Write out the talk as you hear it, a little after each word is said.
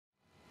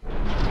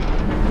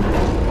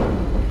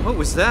What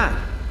was that?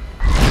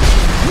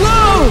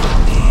 Whoa!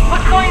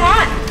 What's going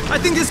on? I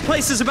think this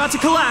place is about to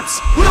collapse.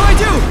 What do I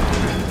do?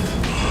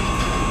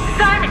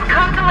 Simon,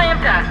 come to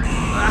Lambda.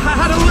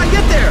 How do I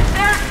get there?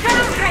 There are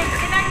shuttle trains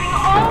connecting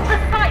all the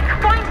sites.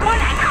 Find one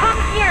and come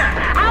here.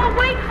 I'll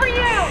wait for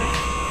you.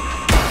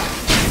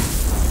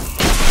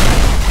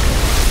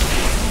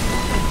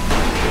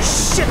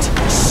 Shit!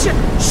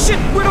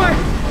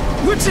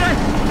 Where should I?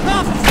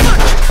 Oh,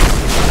 fuck!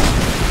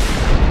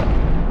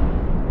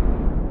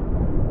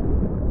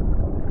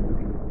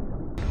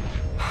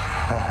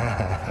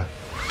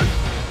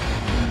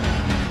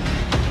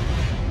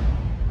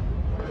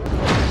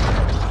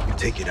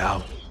 Take it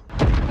out.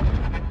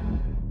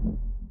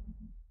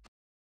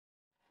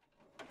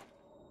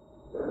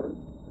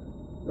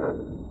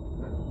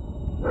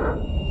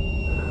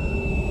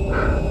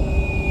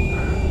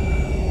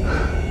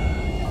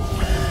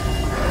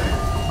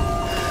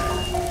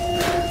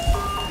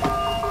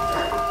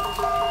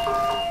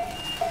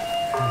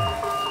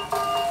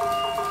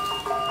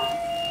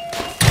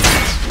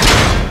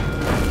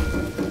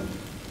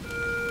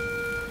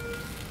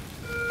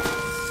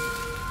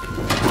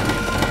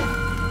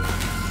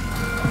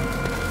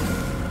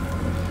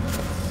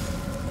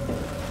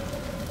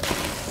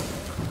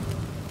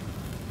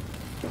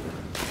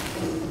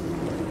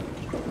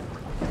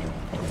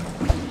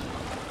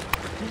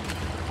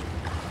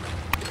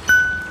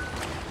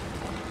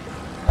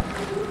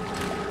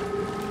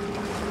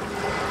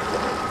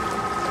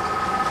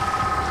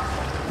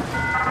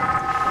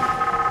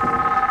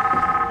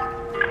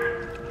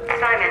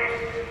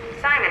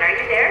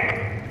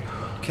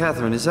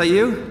 Catherine, is that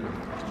you?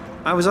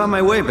 I was on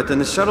my way, but then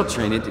the shuttle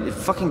train, it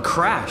fucking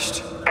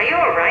crashed. Are you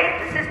alright?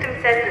 The system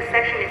says the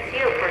section is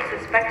sealed for a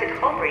suspected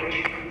hull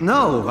breach.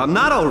 No, I'm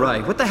not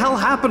alright. What the hell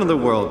happened to the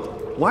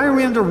world? Why are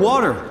we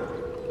underwater?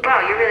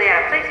 Wow, you're really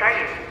out of place, aren't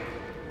you?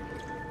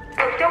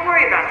 Look, don't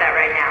worry about that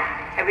right now.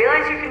 I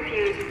realize you're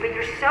confused, but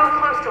you're so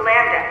close to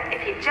Lambda.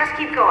 If you just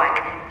keep going.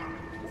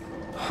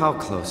 How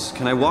close?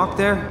 Can I walk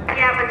there?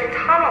 Yeah, but the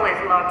tunnel is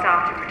locked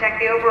off to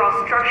protect the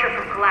overall structure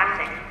from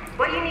collapsing.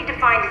 What you need to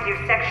find is your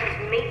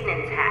section's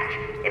maintenance hatch.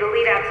 It'll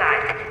lead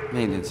outside.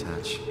 Maintenance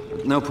hatch.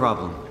 No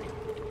problem.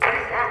 What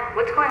is that?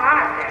 What's going on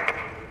out there?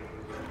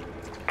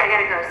 I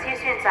gotta go. See you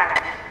soon, Simon.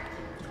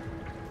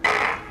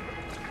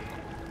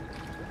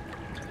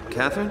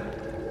 Catherine?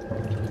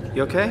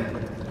 You okay?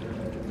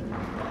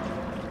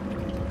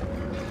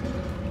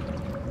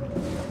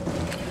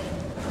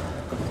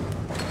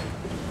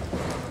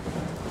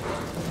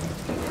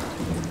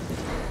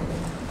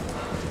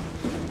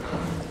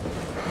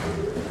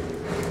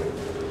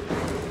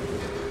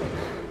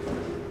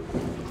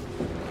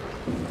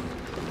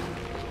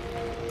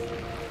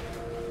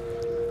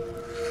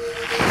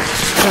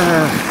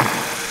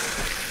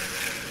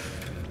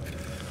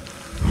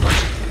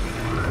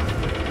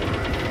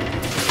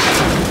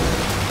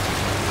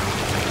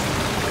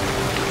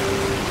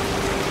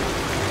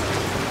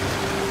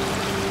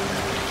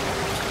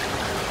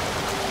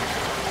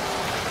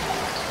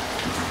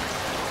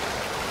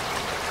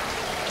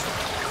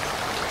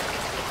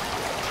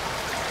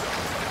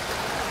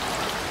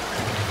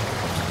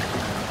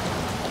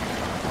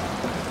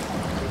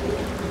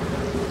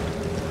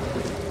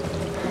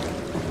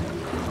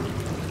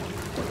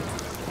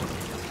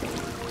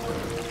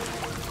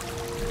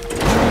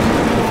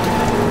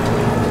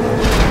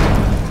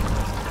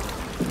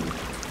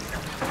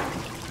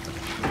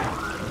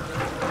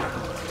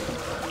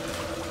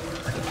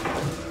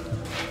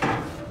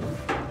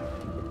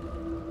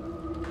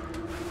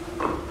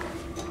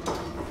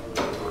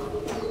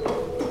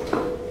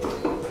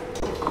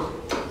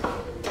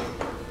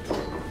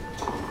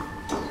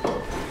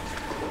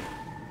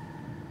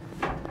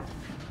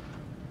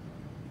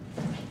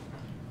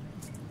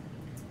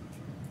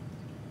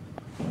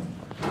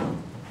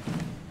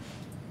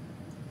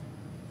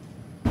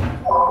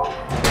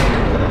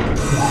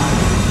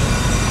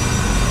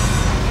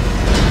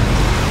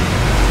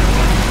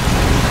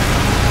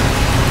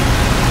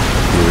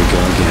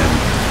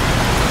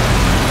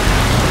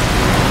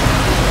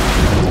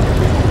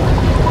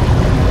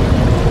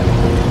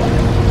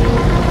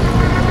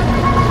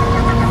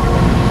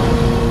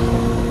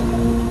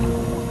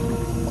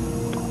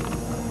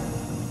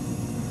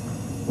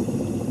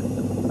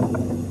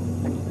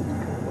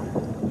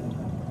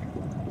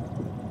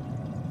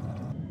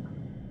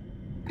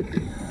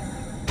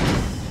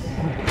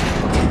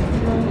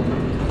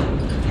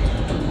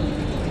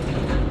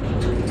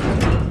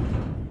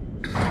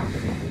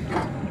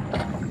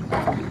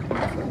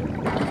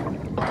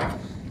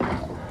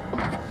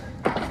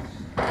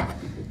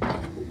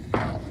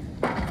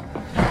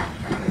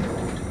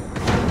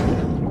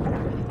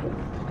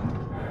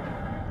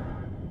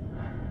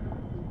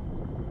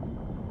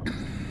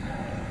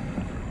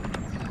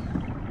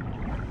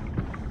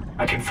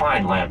 I can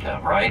find Lambda,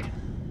 right?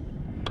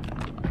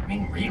 I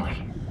mean, really,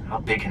 how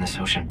big can this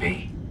ocean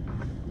be?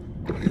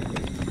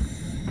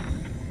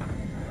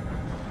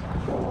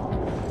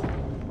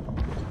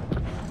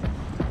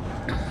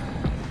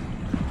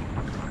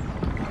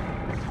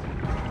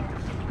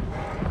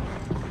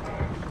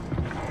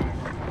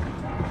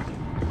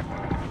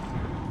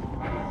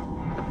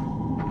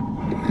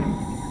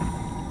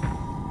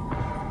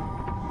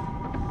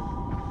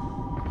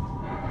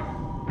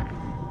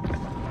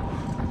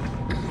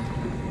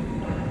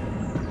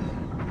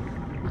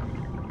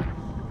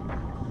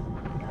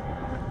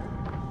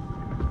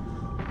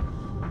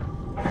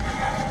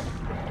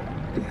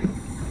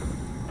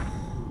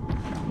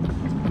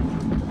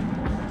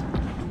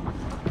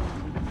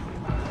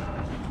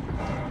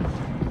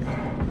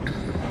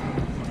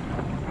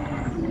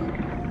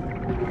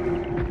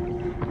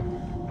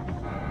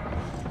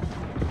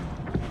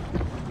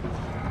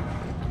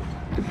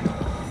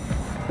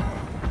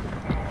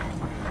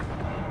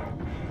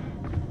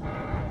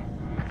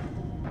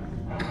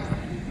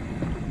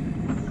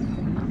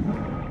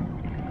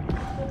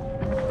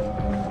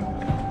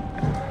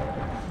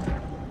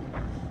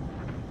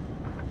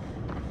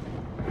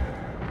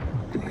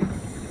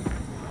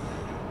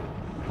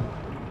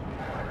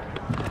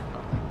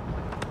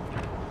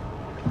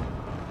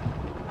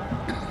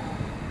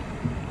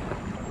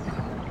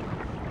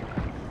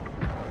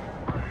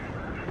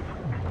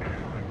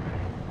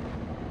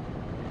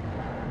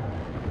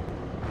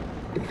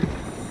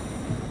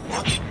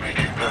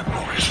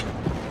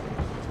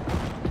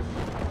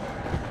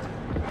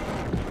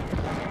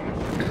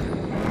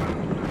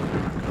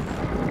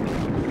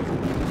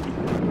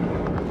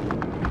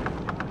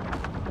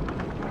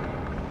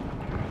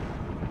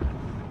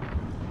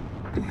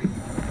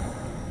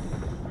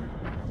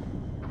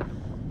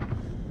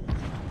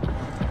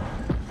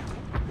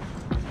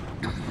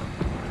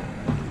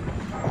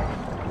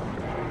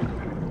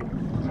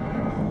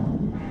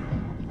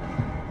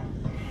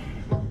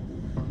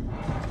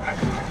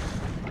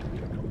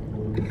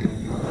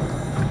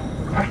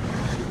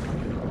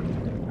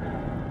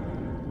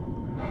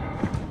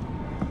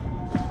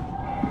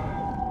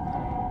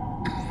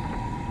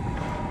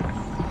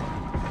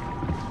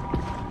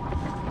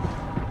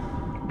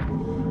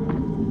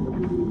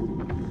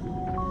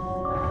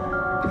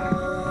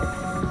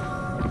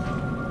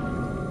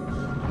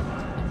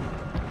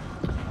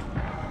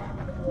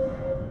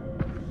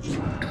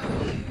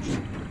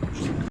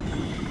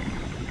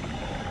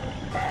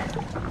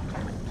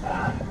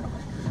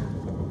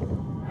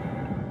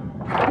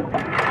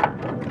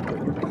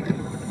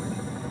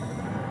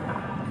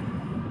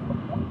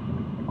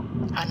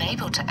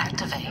 Unable to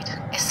activate.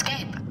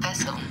 Escape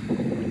vessel.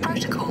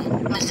 Protocol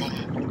missing.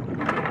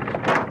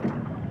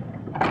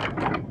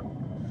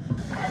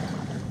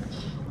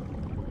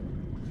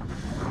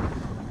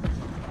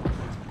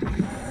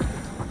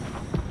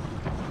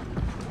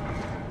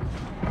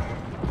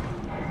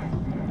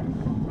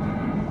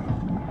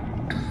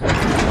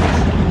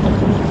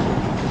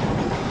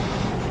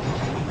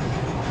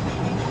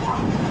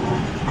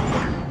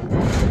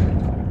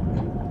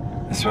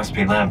 This must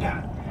be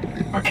Lambda,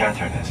 where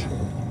Catherine is.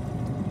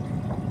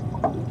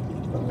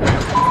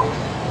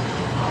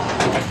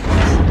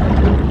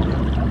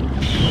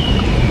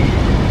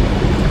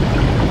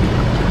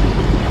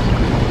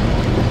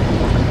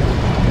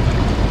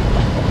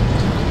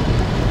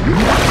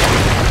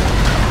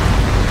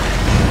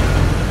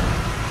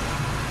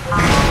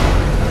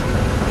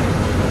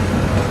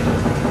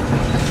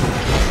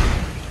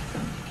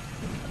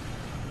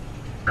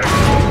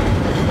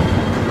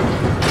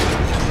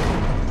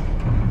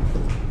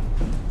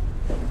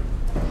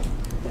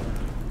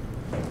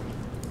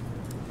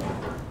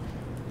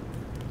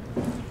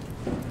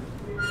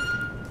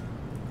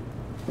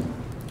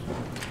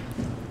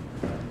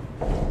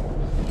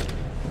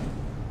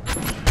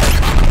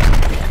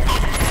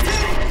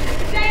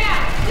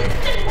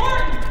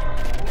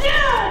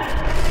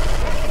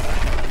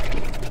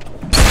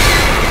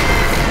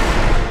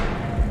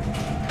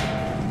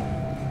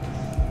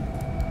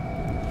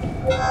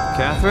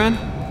 Catherine?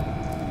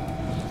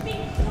 Be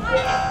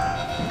quiet!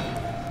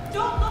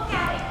 Don't look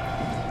at it!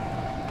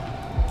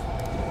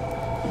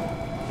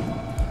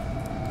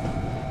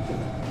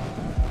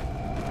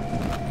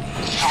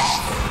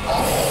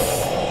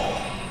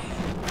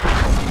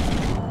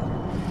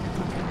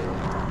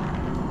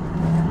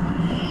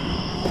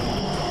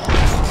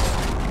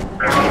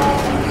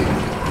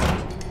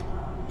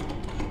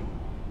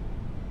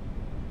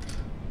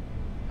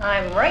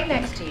 I'm right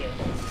next to you.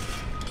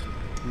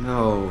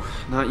 No,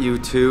 not you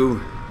too.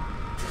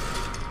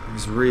 I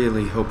was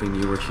really hoping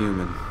you were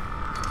human.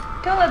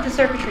 Don't let the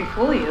circuitry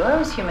fool you. I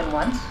was human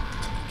once.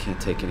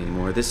 Can't take any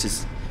more.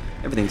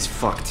 Everything's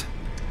fucked.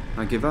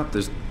 I give up.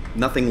 There's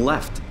nothing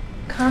left.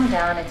 Calm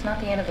down. It's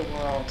not the end of the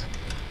world.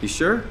 You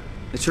sure?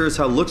 It sure as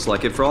hell looks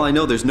like it. For all I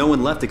know, there's no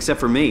one left except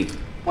for me.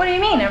 What do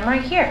you mean? I'm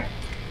right here.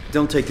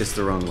 Don't take this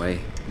the wrong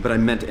way, but I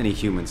meant any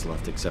humans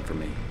left except for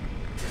me.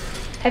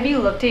 Have you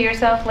looked at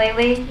yourself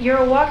lately? You're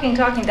a walking,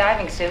 talking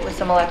diving suit with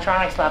some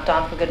electronics slapped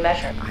on for good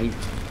measure. I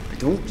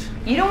don't...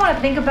 You don't want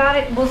to think about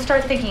it? We'll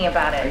start thinking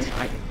about it.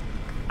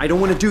 I don't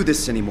want to do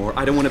this anymore.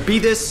 I don't want to be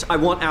this. I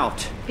want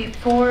out.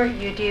 Before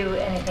you do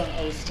anything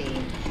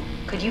hasty,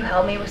 could you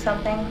help me with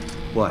something?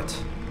 What?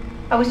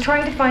 I was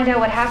trying to find out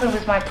what happened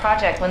with my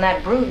project when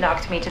that brute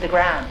knocked me to the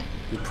ground.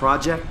 Your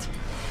project?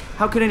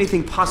 How could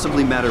anything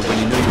possibly matter when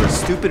you know you're a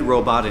stupid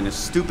robot in a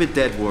stupid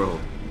dead world?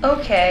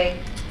 Okay,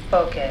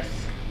 focus.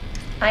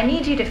 I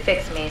need you to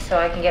fix me so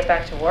I can get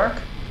back to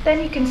work.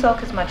 Then you can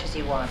sulk as much as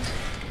you want.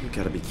 You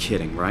gotta be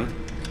kidding, right?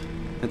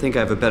 I think I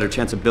have a better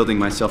chance of building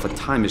myself a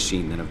time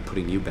machine than of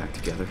putting you back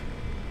together.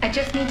 I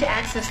just need to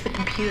access the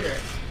computer.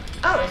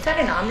 Oh, is that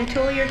an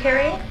Omnitool you're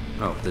carrying?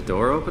 Oh, the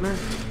door opener?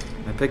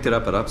 I picked it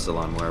up at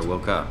Upsilon where I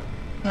woke up.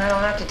 That'll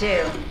have to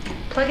do.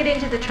 Plug it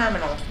into the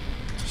terminal.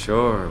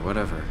 Sure,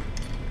 whatever.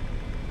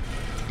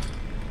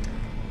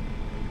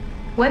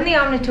 When the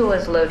Omnitool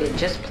is loaded,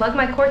 just plug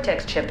my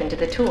Cortex chip into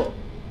the tool.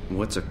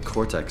 What's a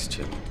Cortex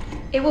chip?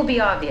 It will be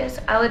obvious.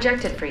 I'll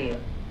eject it for you.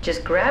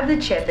 Just grab the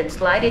chip and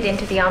slide it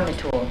into the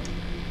Omnitool.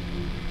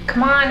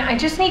 Come on, I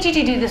just need you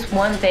to do this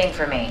one thing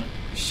for me.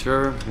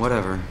 Sure,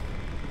 whatever.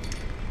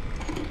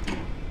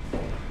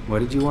 What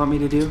did you want me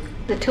to do?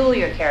 The tool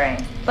you're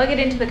carrying. Plug it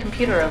into the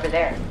computer over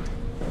there.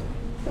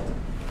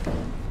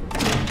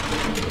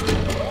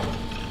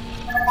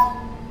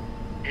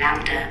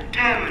 Lambda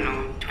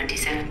Terminal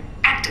 27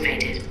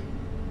 activated.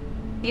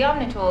 The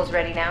Omnitool is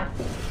ready now.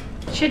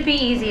 Should be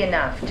easy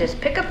enough. Just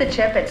pick up the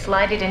chip and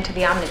slide it into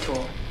the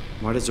Omnitool.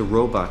 Why does a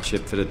robot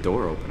chip fit a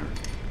door opener?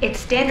 It's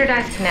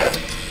standardized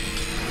connected.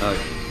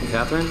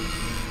 Catherine?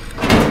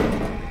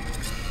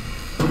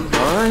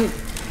 All right,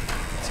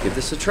 let's give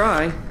this a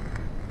try.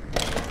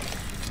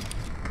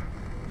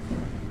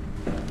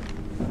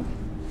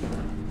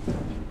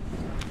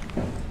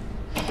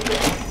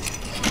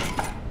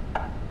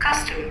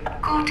 Custom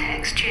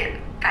Cortex chip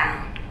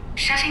found.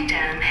 Shutting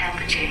down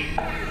helper chain.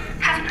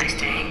 Have a nice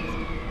day.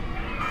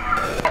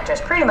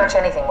 Just pretty much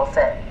anything will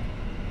fit.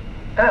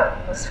 Oh,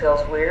 this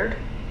feels weird.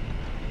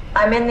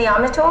 I'm in the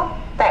Omnitool?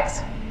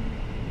 Thanks.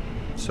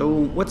 So,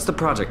 what's the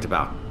project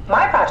about?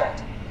 My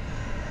project?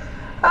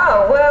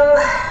 Oh, well,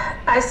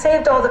 I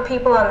saved all the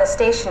people on the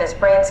station as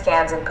brain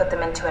scans and put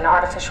them into an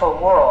artificial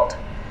world.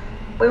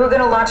 We were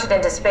going to launch it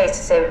into space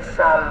to save it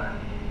from,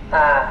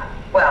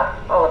 well,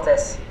 all of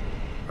this.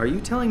 Are you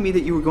telling me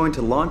that you were going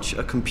to launch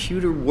a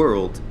computer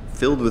world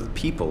filled with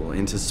people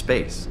into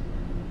space?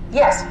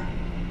 Yes.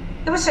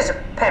 It was just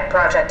a pet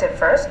project at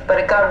first, but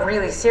it got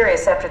really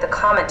serious after the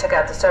comet took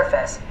out the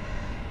surface.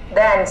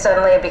 Then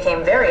suddenly it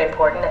became very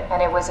important,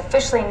 and it was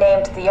officially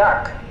named the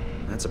Ark.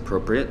 That's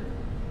appropriate.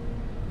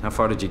 How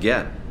far did you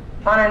get?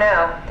 Wanna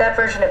know, that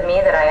version of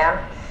me that I am,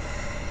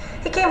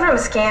 it came from a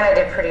scan I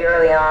did pretty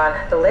early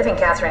on. The living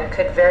Catherine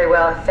could very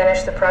well have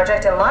finished the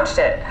project and launched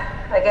it.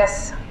 I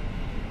guess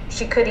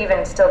she could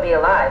even still be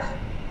alive.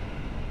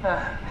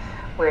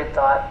 Weird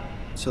thought.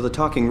 So the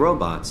talking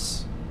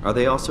robots, are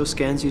they also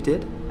scans you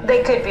did?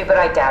 They could be, but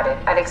I doubt it.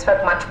 I'd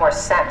expect much more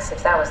sense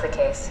if that was the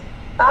case.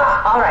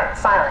 Alright,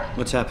 finally.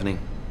 What's happening?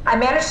 I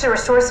managed to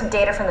restore some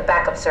data from the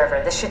backup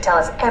server. This should tell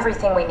us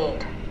everything we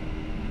need.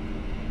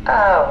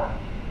 Oh.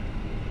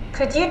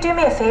 Could you do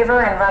me a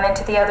favor and run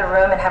into the other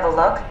room and have a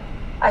look?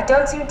 I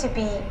don't seem to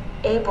be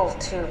able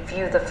to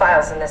view the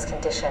files in this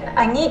condition.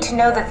 I need to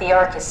know that the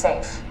Ark is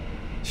safe.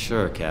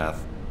 Sure,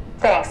 Kath.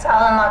 Thanks.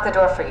 I'll unlock the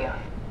door for you.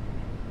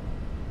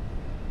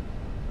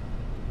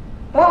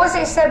 What was it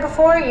you said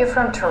before? You're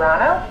from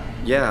Toronto?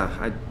 Yeah,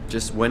 I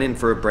just went in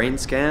for a brain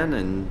scan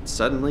and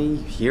suddenly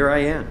here I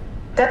am.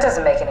 That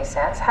doesn't make any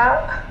sense.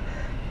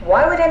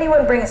 Why would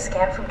anyone bring a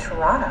scan from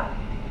Toronto?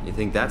 You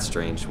think that's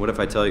strange? What if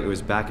I tell you it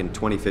was back in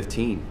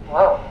 2015?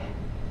 Whoa.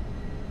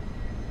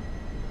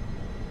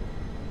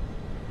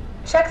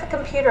 Check the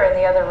computer in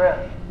the other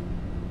room.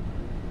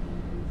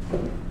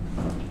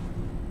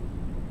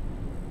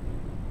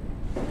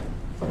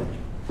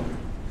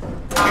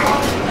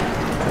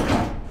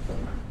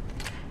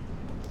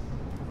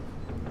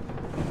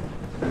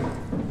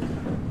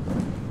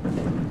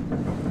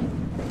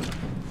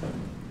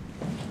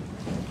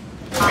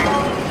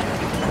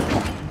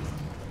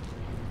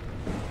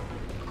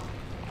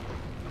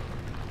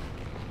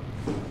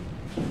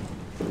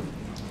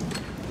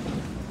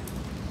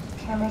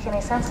 Can't make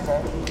any sense of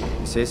it.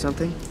 You say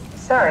something?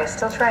 Sorry,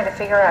 still trying to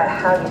figure out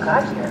how you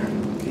got here.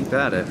 Keep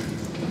at it.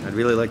 I'd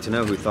really like to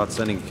know who thought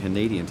sending a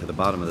Canadian to the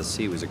bottom of the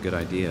sea was a good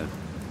idea.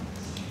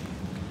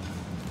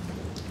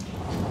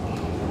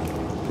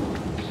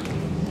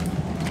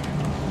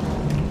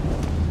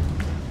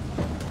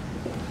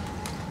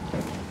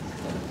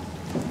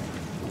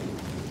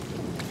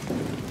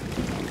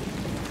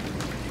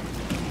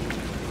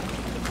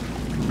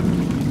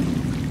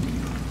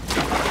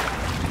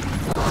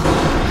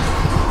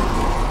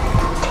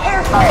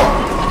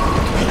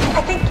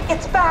 I think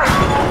it's back.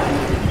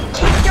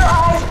 Keep your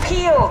eyes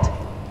peeled.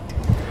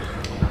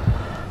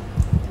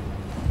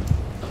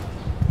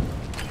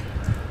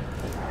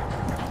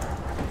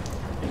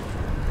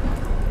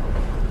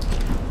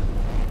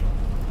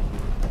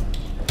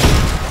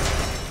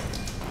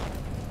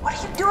 What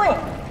are you doing?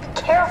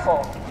 Be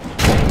careful.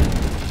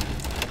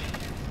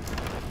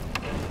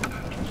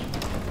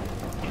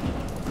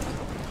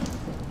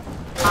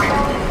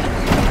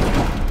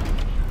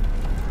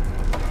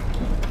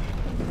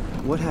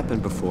 What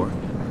happened before?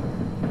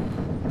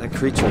 That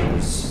creature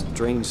was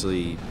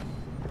strangely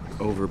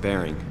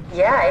overbearing.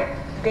 Yeah,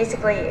 it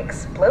basically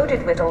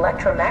exploded with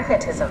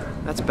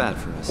electromagnetism. That's bad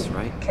for us,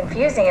 right?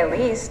 Confusing at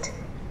least.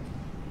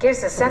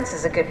 Gives the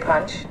senses a good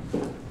punch.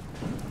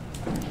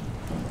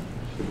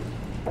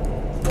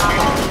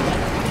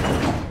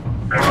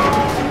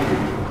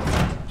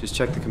 Just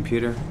check the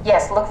computer.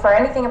 Yes, look for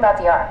anything about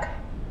the Ark.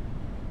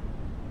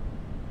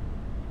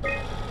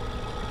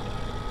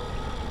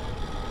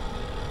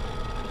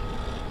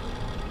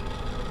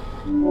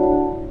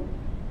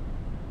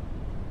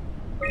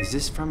 Is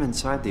this from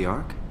inside the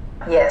Ark?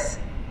 Yes,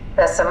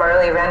 that's some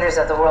early renders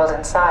of the world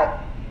inside.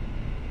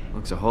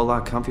 Looks a whole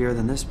lot comfier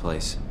than this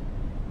place.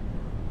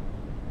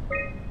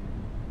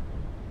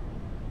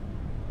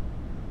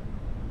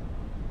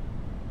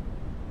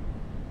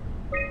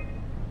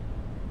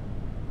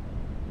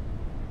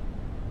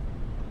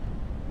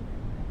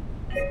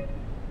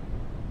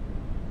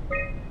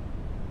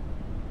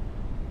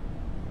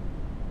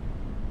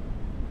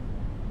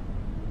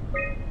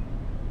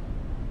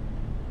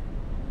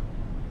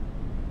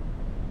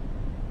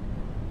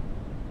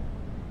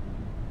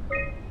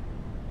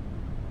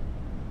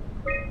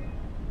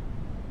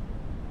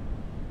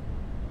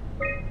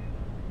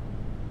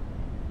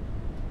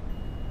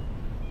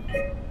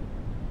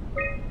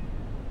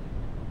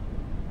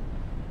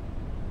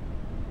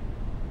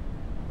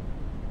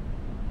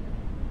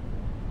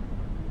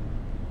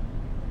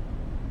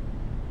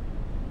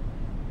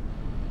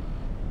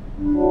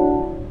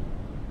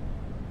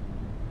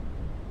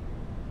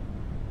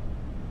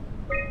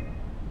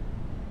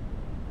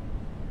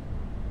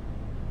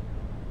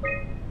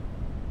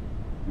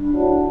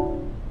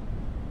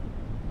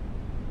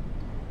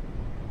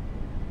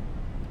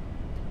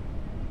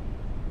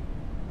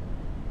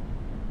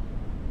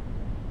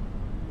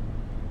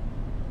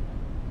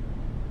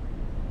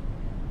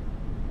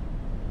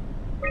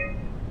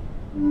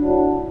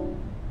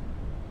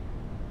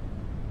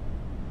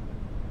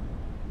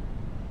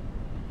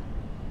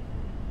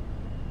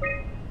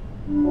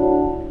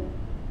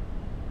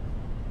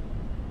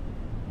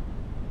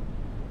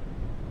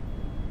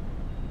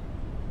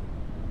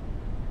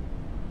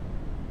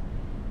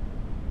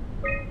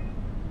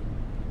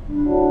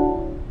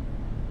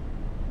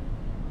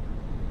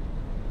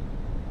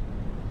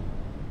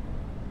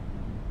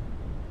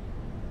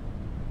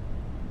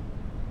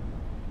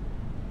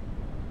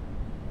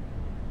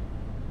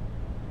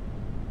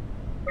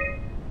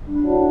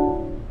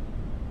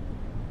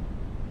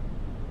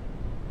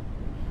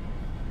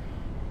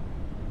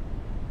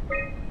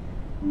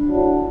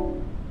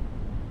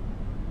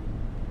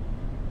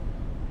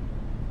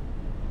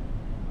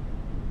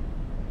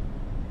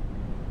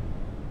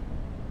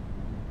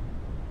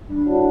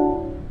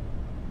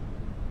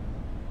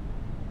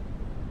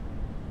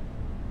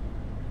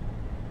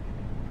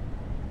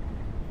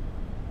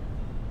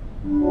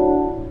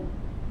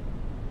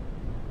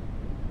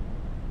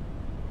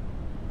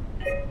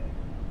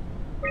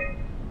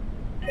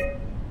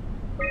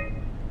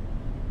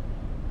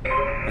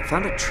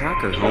 found a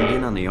tracker homed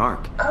in on the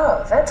Ark.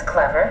 Oh, that's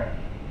clever.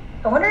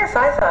 I wonder if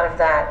I thought of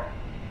that.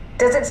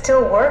 Does it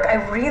still work? I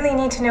really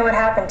need to know what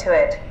happened to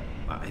it.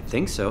 I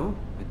think so.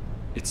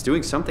 It's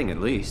doing something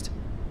at least.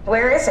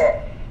 Where is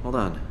it? Hold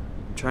on.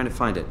 I'm trying to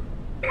find it.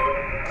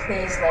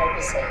 Please let it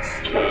be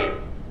safe.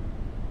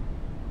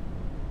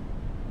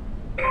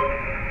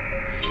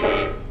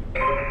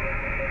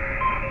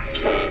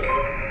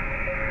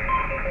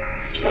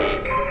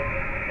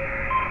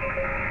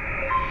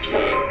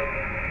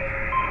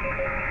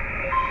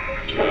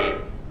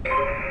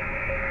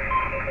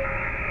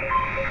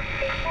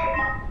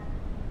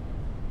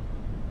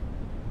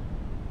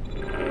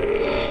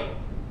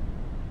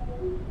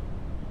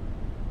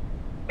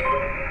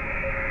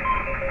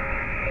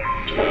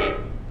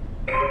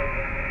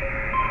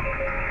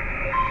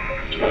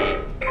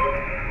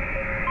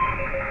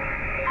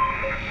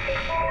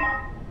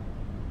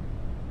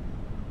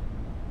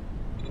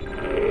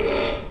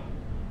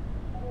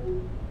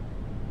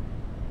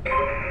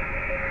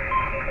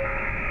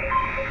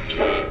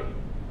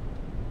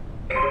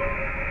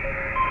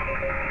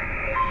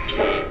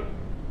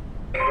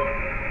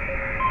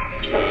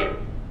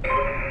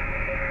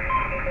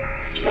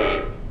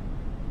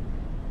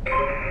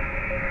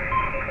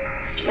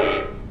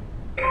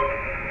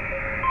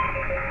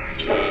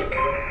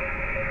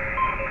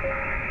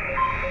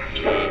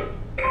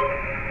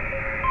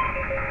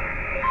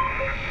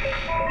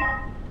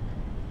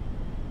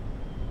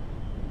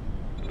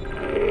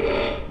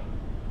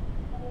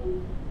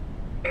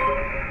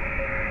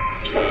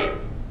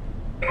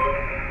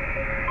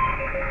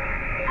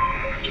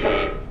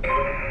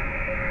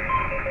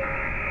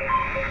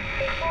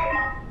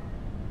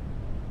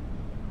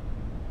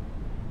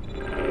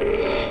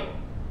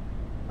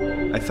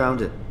 I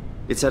found it.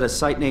 It's at a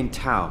site named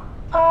Tau.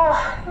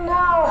 Oh,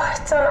 no,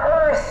 it's on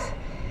Earth.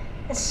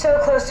 It's so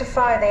close to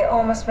Phi, they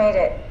almost made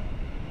it.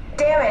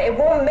 Damn it, it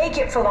won't make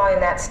it for long in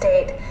that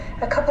state.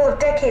 A couple of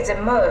decades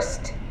at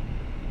most.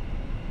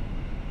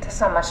 That's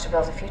not much to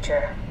build a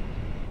future.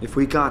 If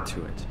we got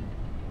to it,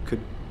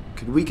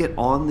 could we get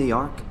on the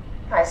Ark?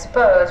 I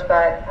suppose,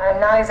 but I'm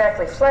not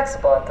exactly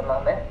flexible at the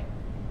moment.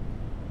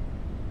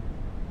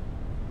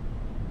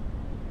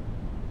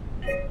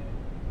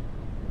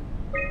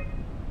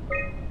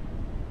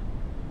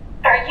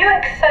 Are you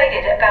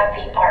excited about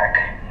the Ark?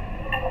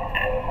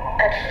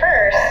 At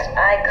first,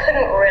 I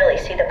couldn't really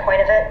see the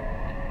point of it.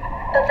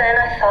 But then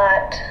I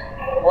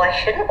thought, why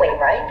shouldn't we,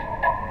 right?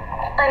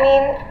 I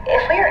mean,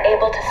 if we are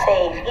able to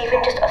save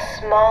even just a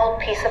small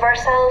piece of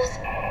ourselves,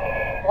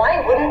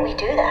 why wouldn't we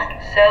do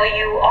that? So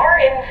you are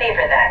in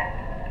favor then?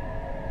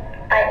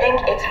 I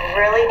think it's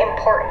really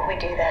important we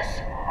do this.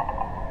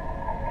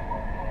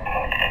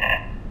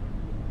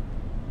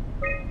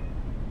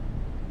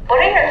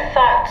 What are your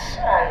thoughts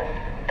on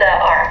the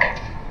Ark?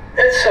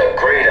 It's a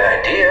great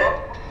idea.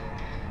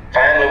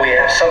 Finally, we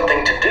have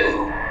something to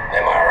do.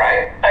 Am I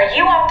right? Are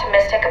you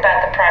optimistic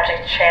about the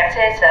project's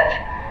chances of,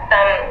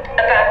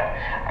 about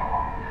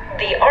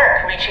the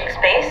Ark reaching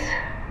space?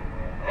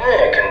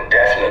 It can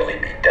definitely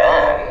be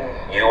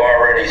done. You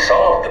already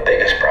solved the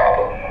biggest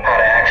problem, how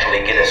to actually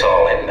get us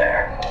all in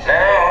there.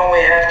 Now all we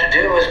have to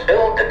do is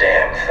build the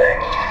damn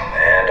thing,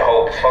 and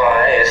hope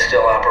Phi is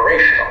still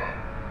operational.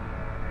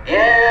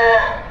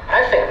 Yeah,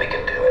 I think we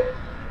can do it.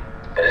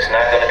 But it's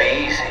not gonna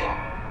be easy.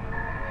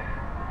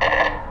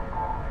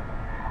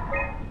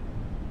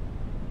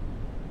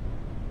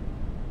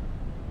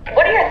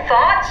 What are your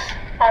thoughts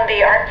on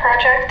the Ark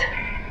project?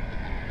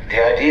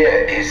 The idea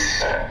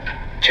is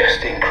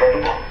just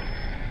incredible.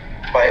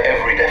 By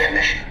every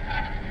definition.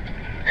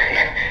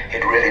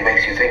 It really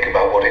makes you think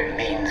about what it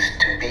means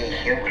to be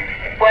human.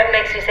 What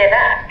makes you say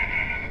that?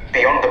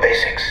 Beyond the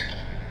basics.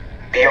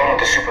 Beyond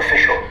the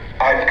superficial.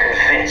 I'm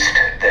convinced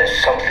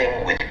there's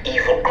something with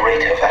even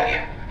greater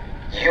value.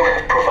 You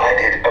have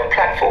provided a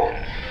platform,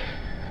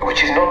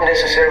 which is not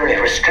necessarily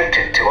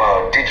restricted to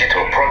our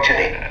digital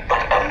progeny,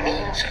 but a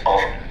means of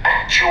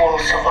actual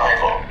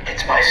survival.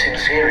 It's my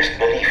sincerest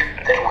belief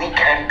that we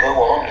can go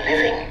on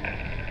living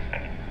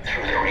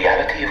through the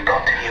reality of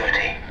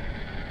continuity.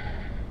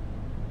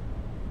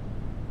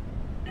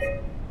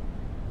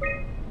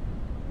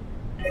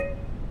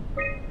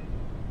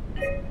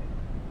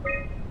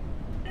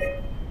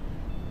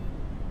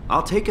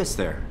 I'll take us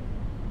there.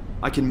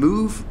 I can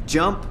move,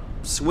 jump,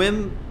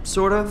 swim,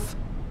 sort of.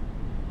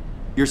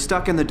 You're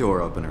stuck in the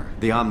door opener,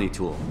 the Omni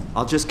tool.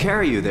 I'll just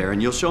carry you there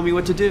and you'll show me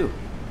what to do.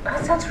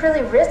 That sounds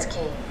really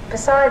risky.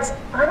 Besides,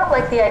 I don't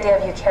like the idea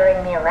of you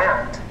carrying me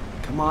around.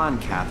 Come on,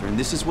 Catherine,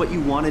 this is what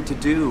you wanted to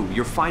do,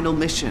 your final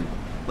mission.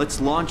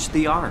 Let's launch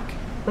the Ark.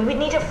 We would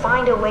need to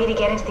find a way to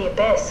get into the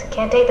Abyss.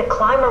 Can't take the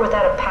climber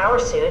without a power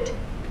suit.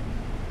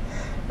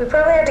 We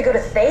probably have to go to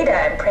Theta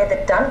and pray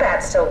that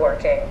Dunbat's still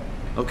working.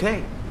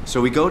 Okay, so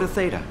we go to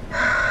Theta.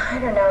 I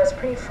don't know, it's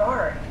pretty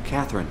far.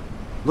 Catherine,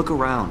 look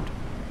around.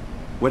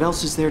 What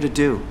else is there to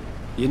do?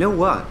 You know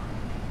what?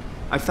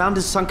 I found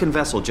a sunken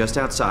vessel just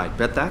outside.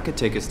 Bet that could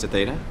take us to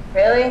Theta.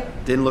 Really?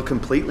 Didn't look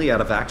completely out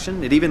of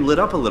action. It even lit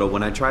up a little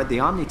when I tried the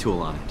Omni tool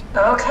on it.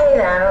 Okay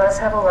then, let's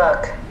have a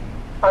look.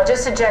 I'll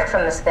just eject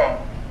from this thing.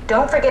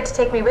 Don't forget to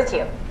take me with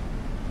you.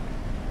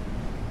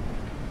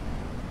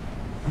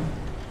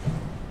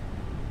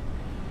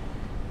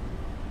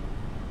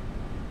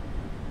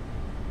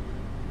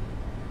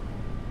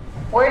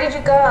 Where did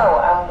you go?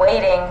 I'm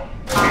waiting.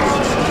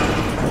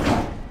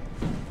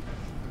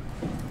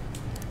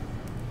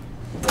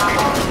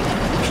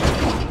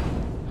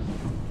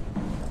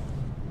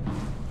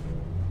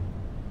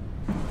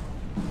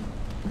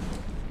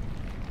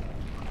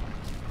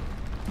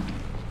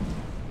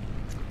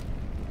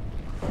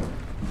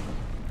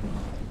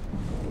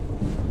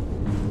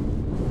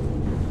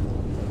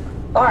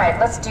 All right,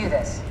 let's do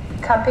this.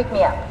 Come pick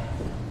me up.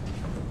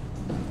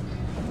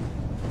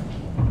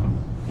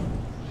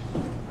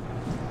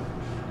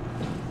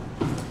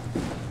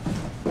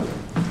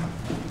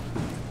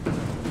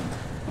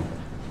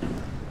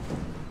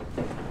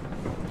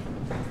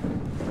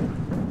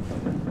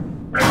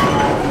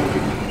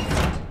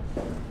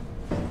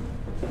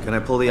 Can I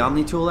pull the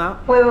Omni tool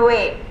out?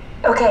 Wait.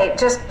 Okay,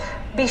 just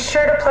be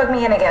sure to plug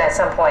me in again at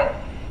some point.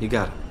 You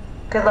got it.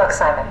 Good luck,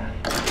 Simon.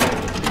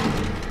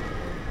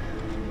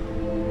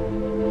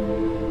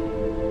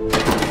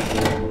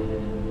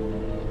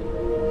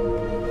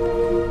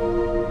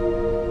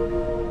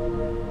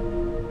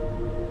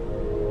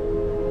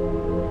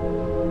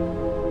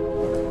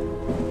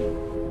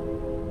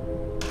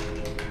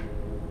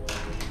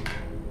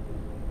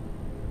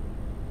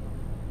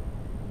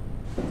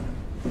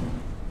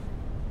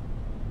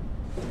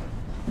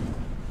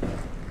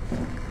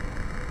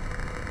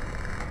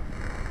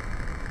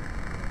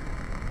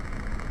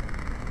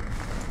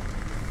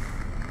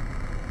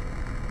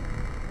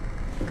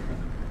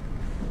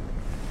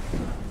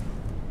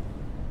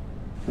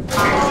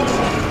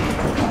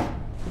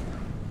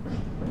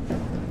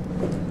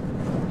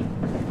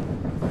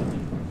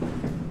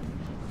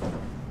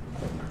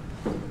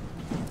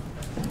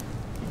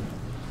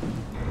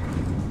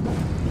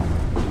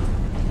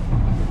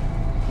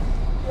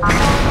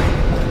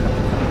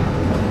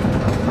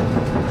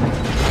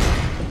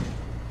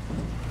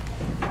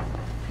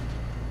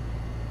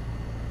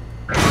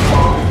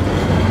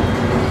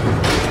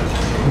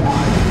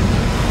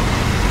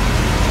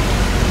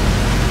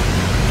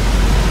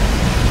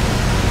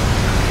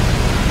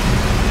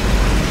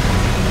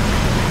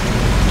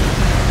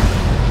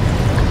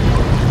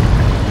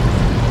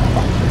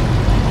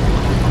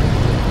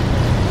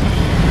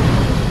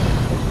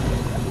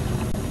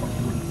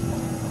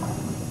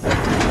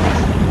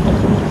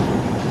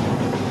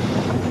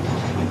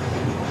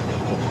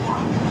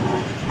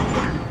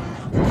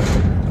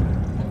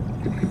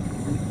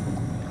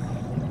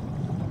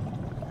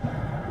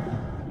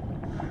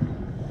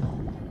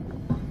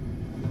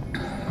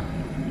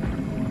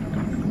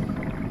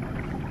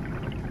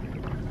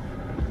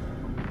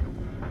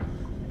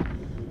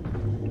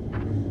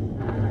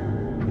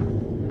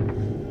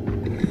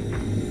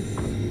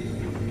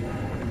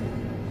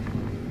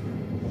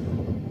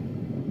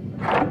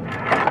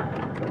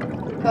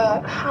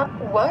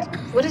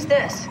 What is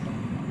this?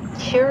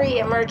 Curie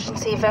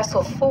Emergency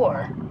Vessel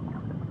 4.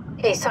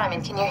 Hey,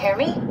 Simon, can you hear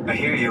me? I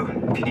hear you.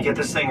 Can you get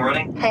this thing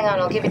running? Hang on,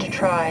 I'll give it a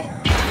try.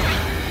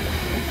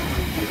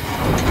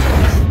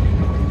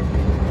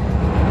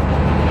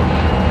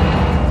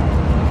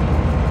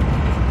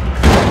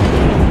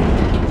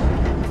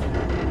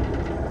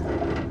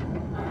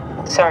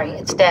 Sorry,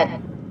 it's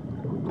dead.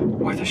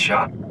 Worth a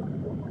shot?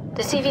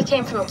 The CV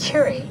came from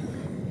Curie.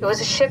 It was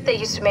a ship that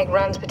used to make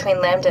runs between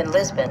Lambda and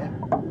Lisbon.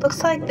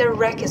 Looks like their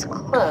wreck is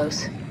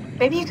close.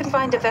 Maybe you can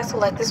find a vessel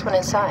like this one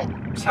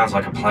inside. Sounds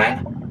like a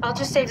plan. I'll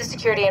just save the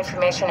security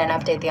information and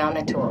update the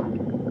Omni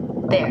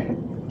tool. There.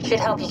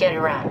 Should help you get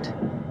around.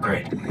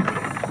 Great.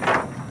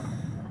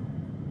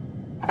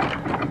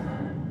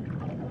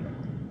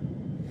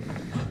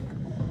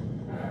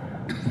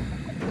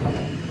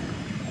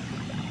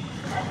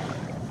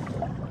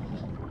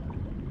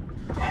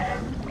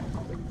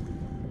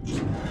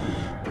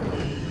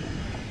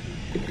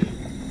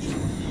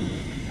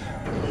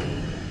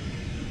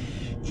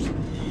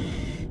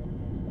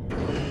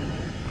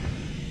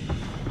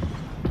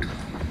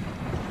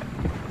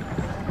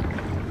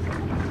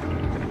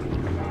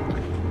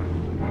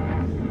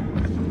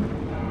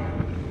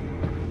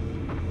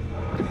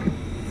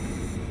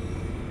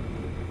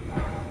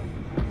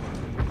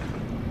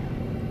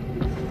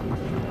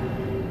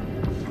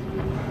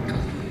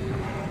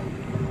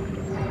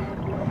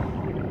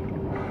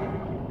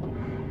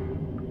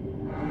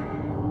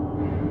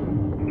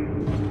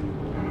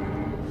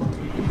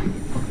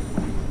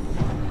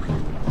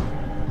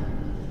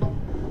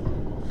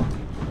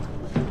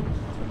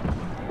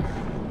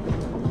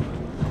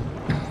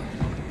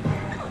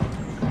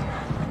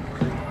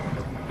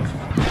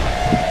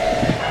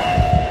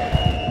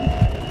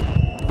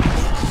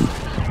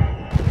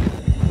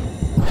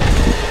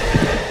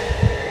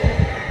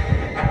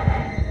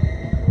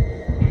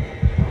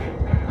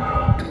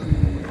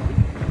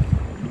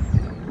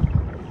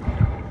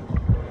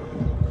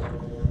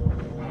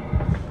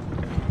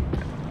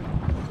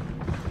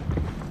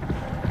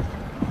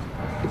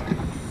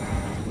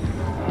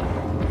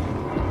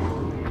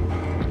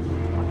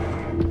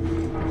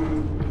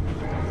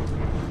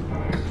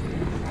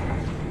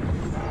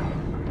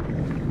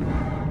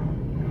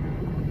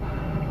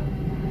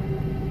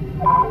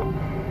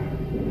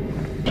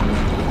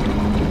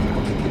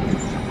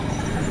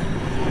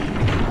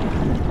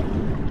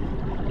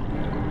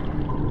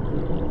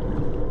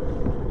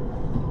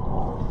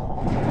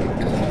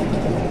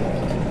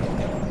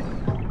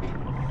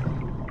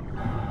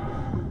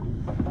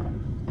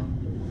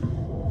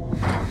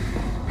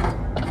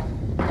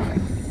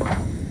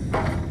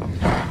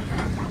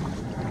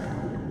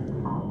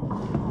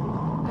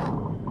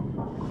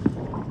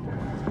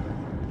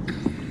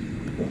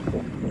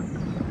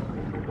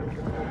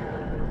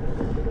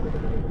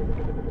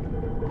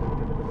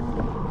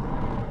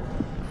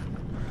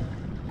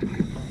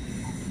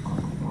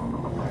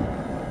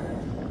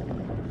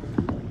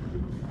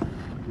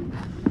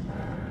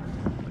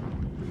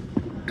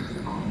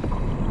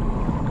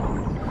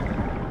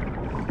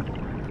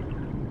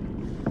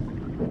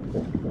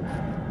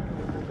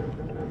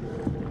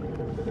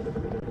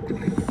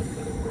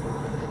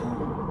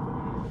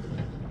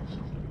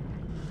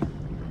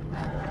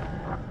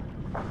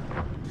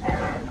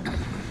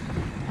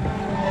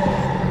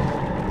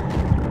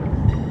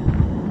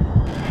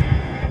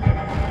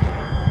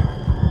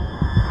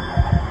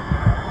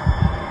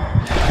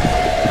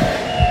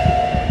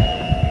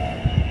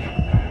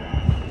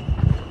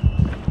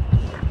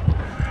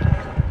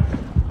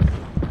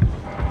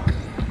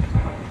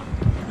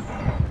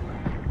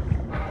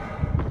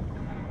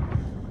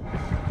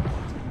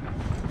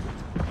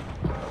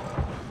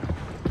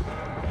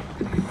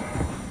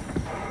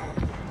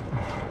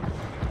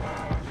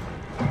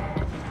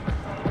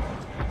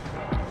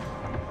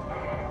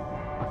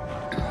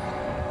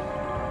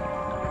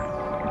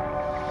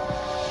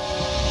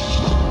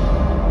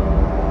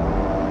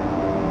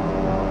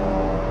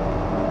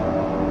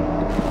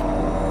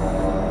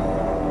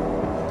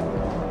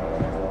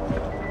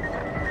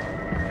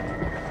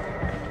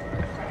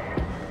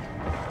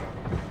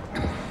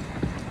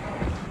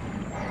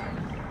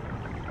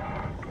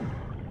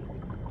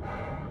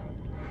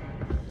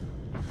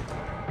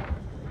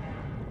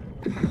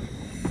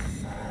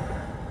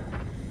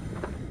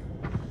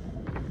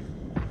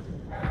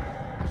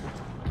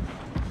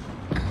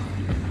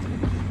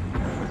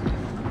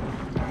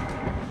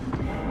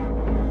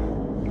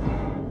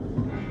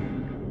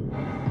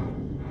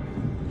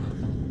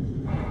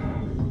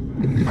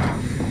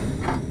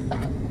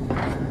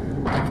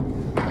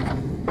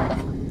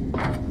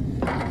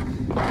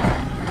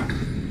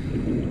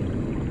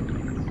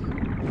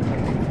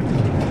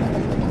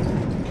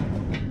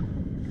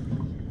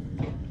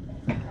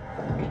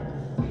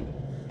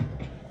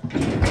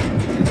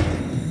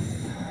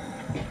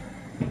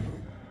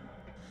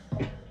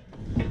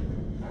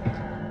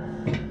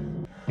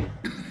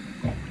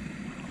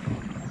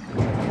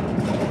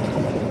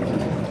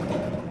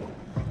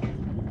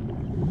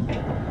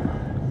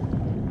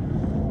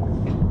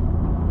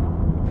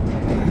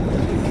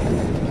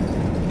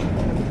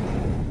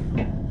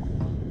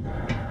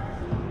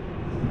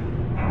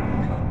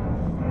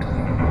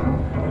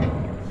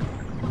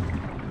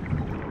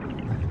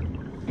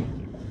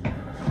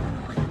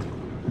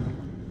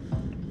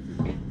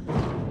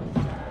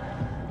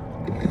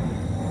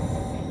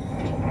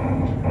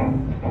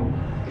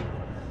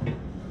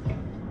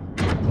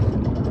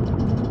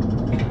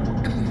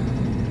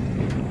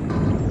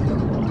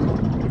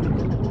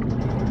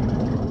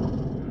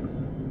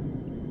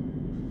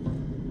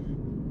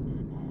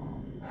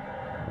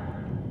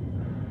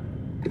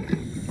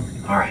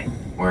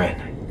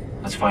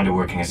 find a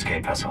working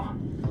escape vessel.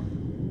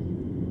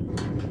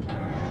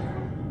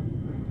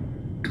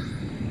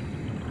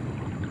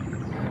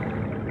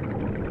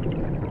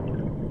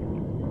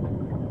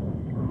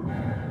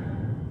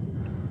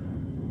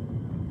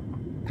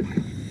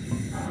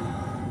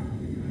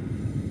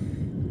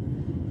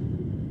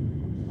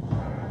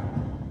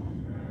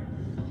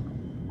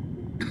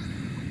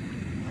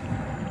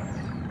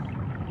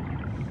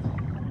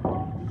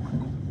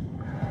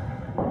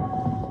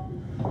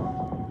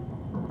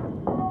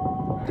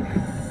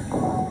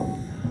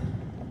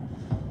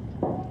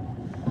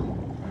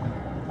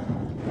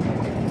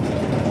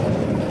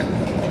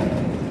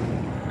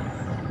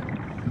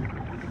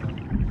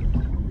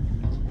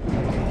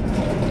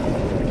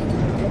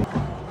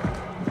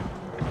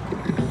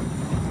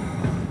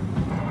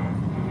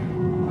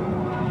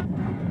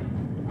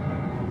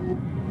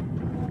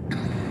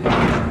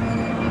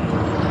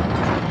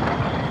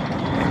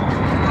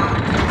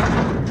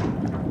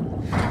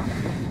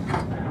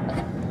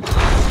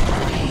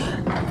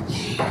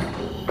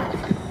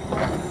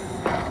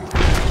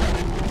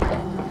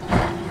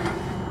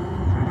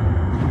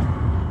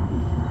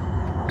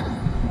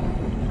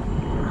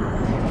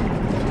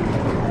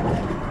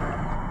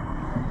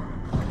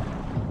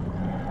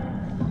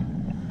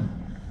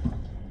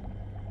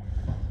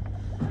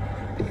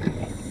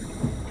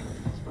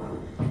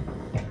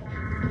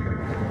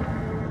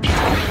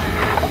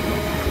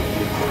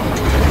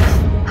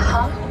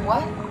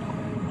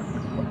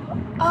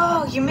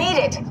 You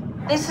made it!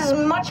 This is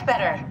much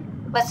better.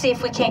 Let's see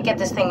if we can't get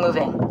this thing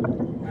moving.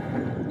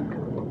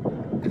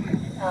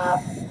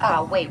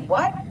 Wait,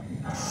 what?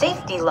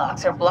 Safety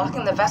locks are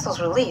blocking the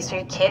vessel's release. Are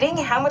you kidding?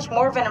 How much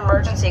more of an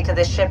emergency could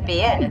this ship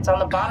be in? It's on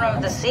the bottom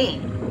of the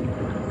sea.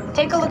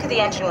 Take a look at the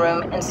engine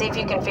room and see if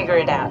you can figure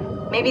it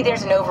out. Maybe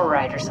there's an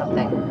override or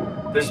something.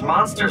 There's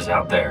monsters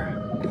out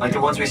there, like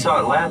the ones we saw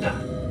at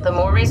Lambda. The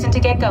more reason to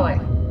get going.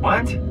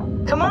 What?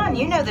 Come on,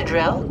 you know the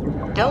drill.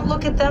 Don't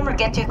look at them or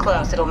get too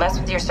close. It'll mess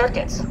with your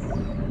circuits.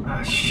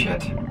 Ah,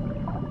 shit.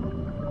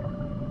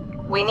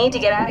 We need to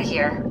get out of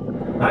here.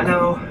 I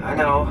know.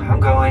 I'm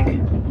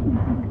going.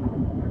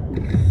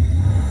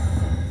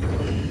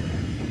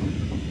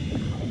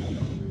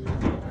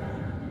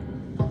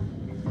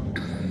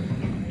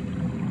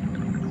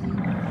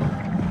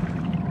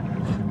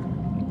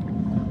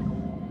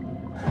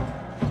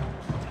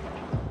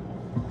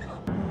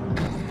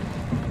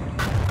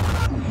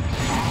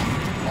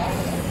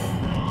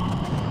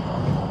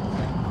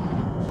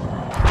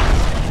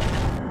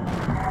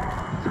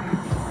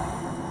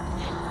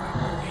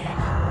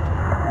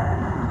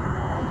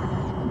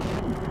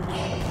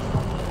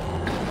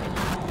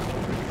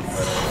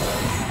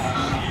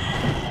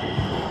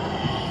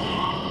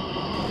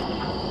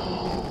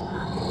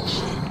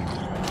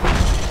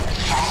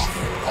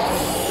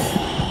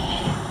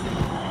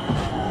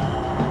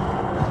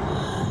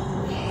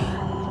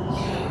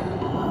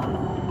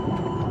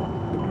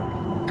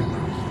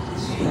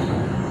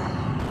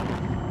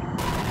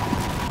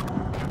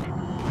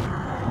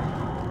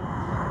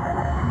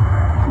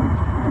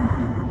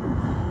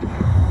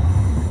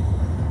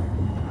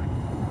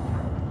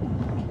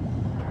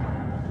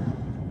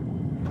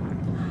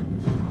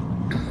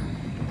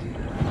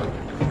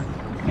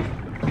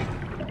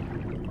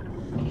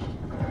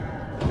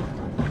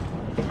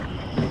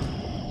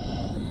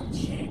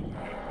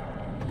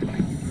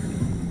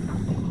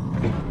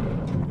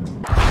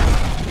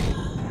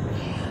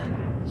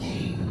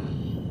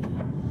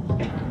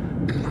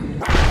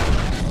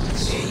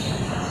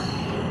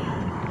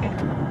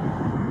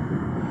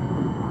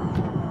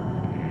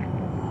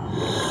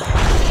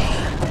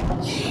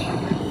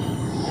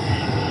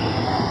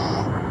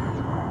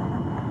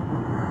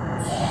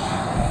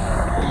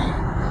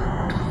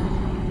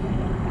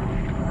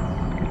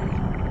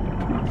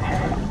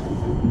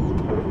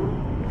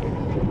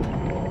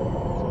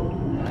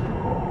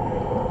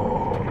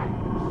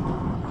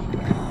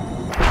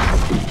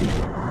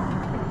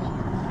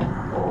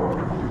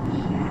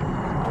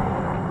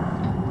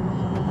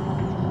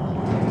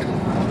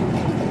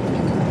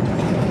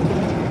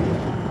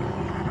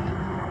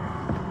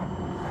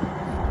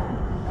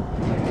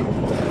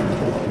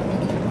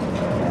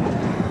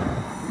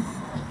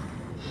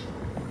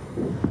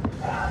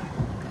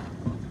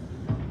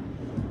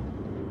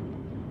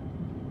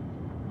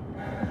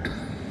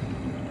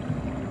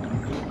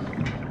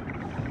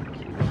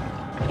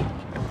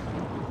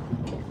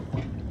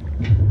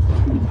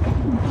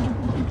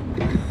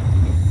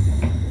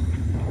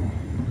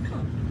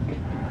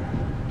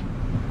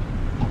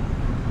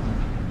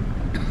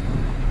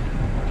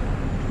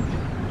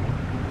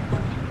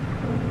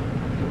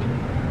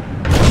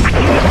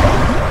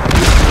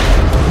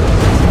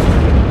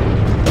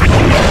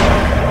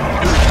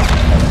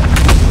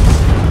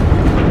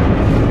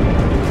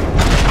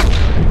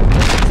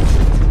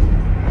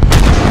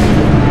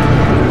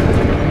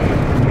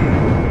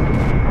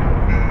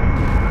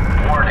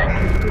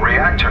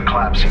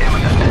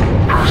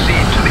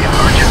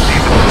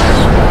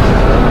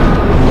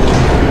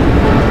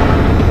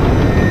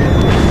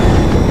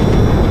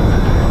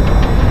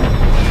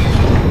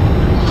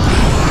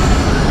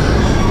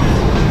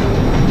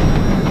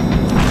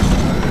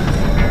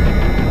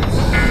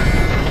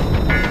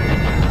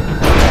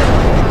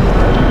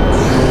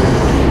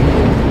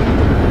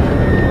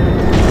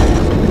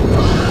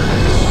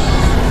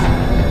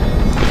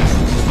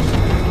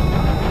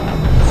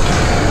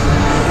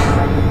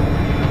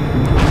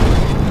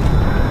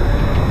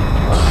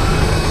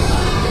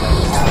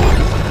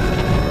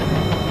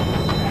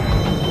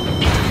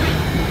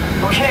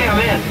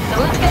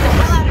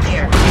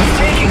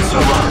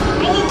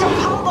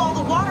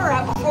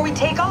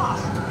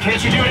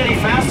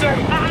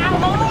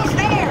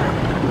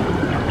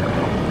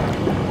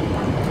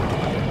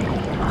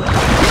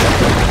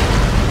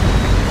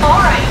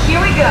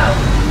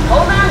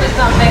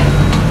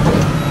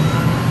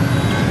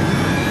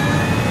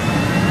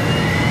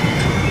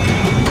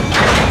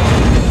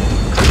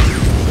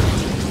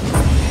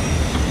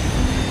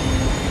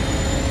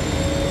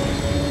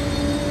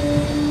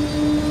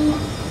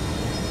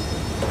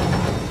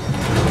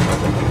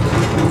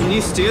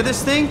 steer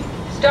this thing?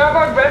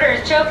 Starboard rudder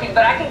is choking,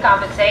 but I can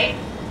compensate.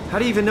 How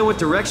do you even know what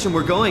direction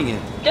we're going in?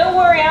 Don't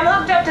worry, I'm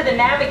hooked up to the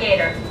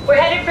navigator. We're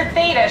headed for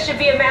Theta, should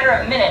be a matter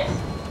of minutes.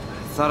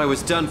 I thought I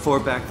was done for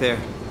back there.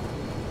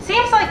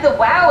 Seems like the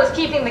WOW is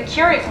keeping the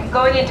Curie from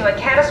going into a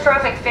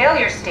catastrophic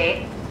failure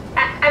state.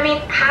 I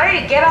mean, how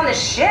did it get on the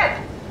ship?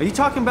 Are you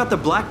talking about the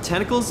black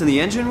tentacles in the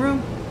engine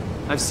room?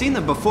 I've seen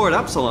them before at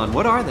Upsilon.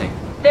 What are they?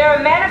 They're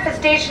a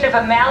manifestation of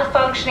a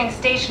malfunctioning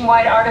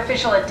station-wide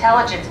artificial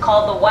intelligence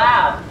called the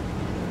WOW.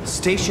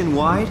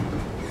 Station-wide?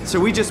 So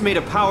we just made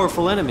a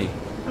powerful enemy.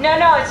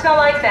 No, it's not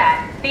like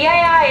that. The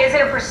AI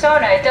isn't a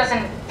persona. It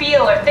doesn't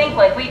feel or think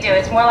like we do.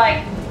 It's more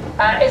like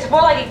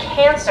a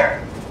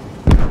cancer.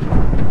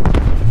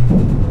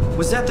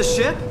 Was that the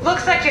ship?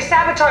 Looks like your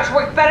sabotage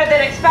worked better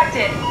than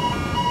expected.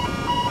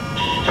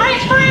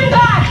 Brace for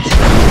impact!